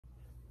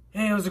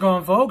Hey, how's it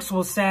going, folks?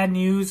 Well, sad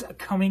news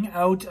coming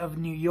out of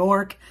New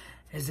York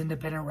as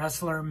independent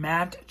wrestler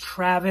Matt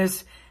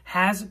Travis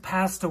has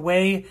passed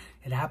away.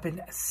 It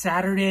happened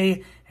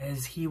Saturday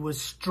as he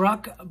was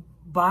struck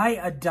by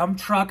a dump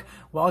truck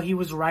while he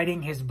was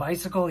riding his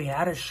bicycle. He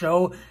had a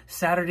show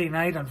Saturday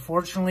night.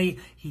 Unfortunately,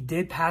 he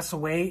did pass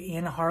away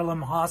in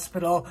Harlem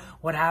Hospital.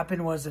 What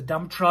happened was a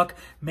dump truck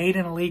made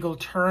an illegal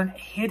turn,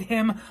 hit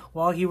him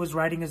while he was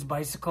riding his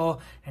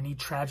bicycle, and he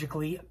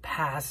tragically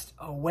passed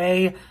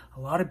away. A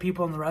lot of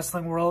people in the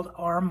wrestling world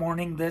are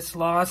mourning this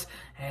loss,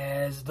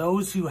 as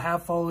those who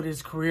have followed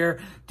his career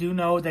do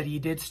know that he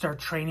did start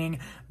training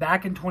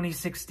back in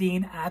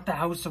 2016 at the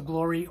House of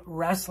Glory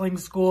Wrestling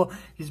School.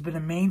 He's been a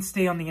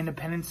mainstay on the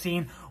independent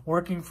scene,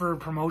 working for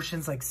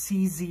promotions like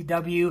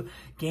CZW,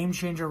 Game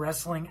Changer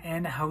Wrestling,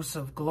 and House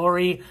of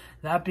Glory.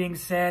 That being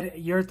said,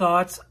 your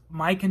thoughts,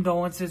 my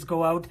condolences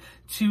go out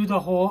to the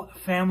whole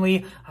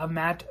family of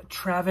Matt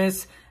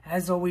Travis.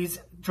 As always,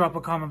 drop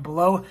a comment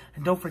below,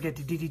 and don't forget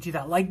to DDT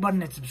that like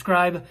button and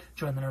subscribe,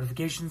 join the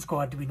notifications, go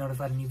out to be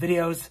notified of new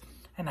videos,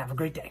 and have a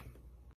great day.